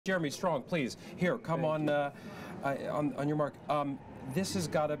Jeremy Strong, please. Here, come on your mark. This has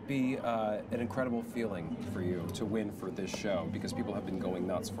got to be an incredible feeling for you to win for this show, because people have been going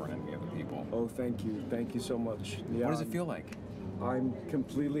nuts for Enemy of the People. Oh, thank you. Thank you so much. Yeah, what does it feel like? I'm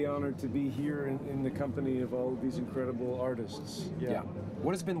completely honored to be here in the company of all of these incredible artists. Yeah.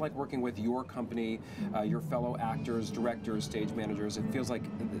 What has it been like working with your company, your fellow actors, directors, stage managers? It feels like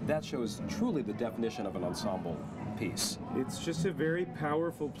that show is truly the definition of an ensemble piece. It's just a very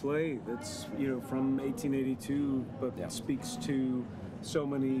powerful play that's, from 1882, but speaks to so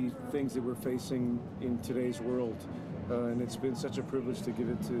many things that we're facing in today's world. And it's been such a privilege to give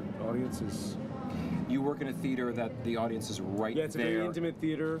it to audiences. You work in a theater that the audience is right there. Yeah, it's a very intimate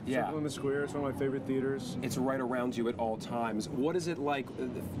theater. Circle in the Square. It's one of my favorite theaters. It's right around you at all times. What is it like?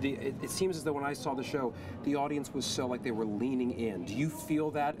 It seems as though when I saw the show, the audience was so like they were leaning in. Do you feel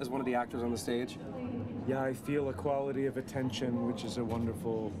that as one of the actors on the stage? Yeah, I feel a quality of attention, which is a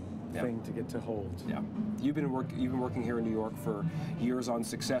wonderful thing to get to hold. Yeah. You've been working here in New York for years on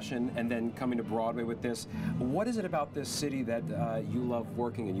Succession, and then coming to Broadway with this. What is it about this city that you love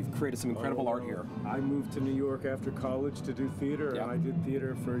working in? You've created some incredible art here. I moved to New York after college to do theater, and I did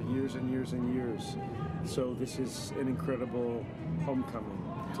theater for years and years and years. So this is an incredible homecoming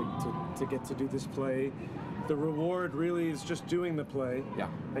to get to do this play. The reward really is just doing the play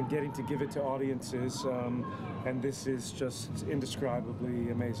and getting to give it to audiences, and this is just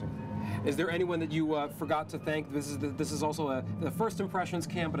indescribably amazing. Is there anyone that you forgot to thank? This is also the first impressions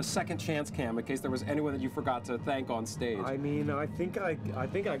cam, but a second chance cam, in case there was anyone that you forgot to thank on stage. I mean, I think I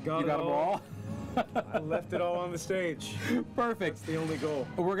got you it got them all. I left it all on the stage. Perfect. That's the only goal.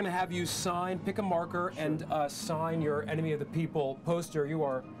 We're going to have you pick a marker and sign your Enemy of the People poster. You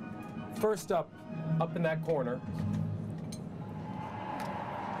are first up in that corner.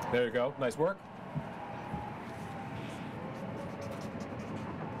 There you go. Nice work.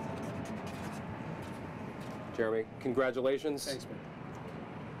 Jeremy, congratulations. Thanks,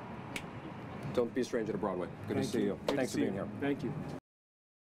 man. Don't be a stranger to Broadway. Good to see you. Good Thanks to for being here. Thank you.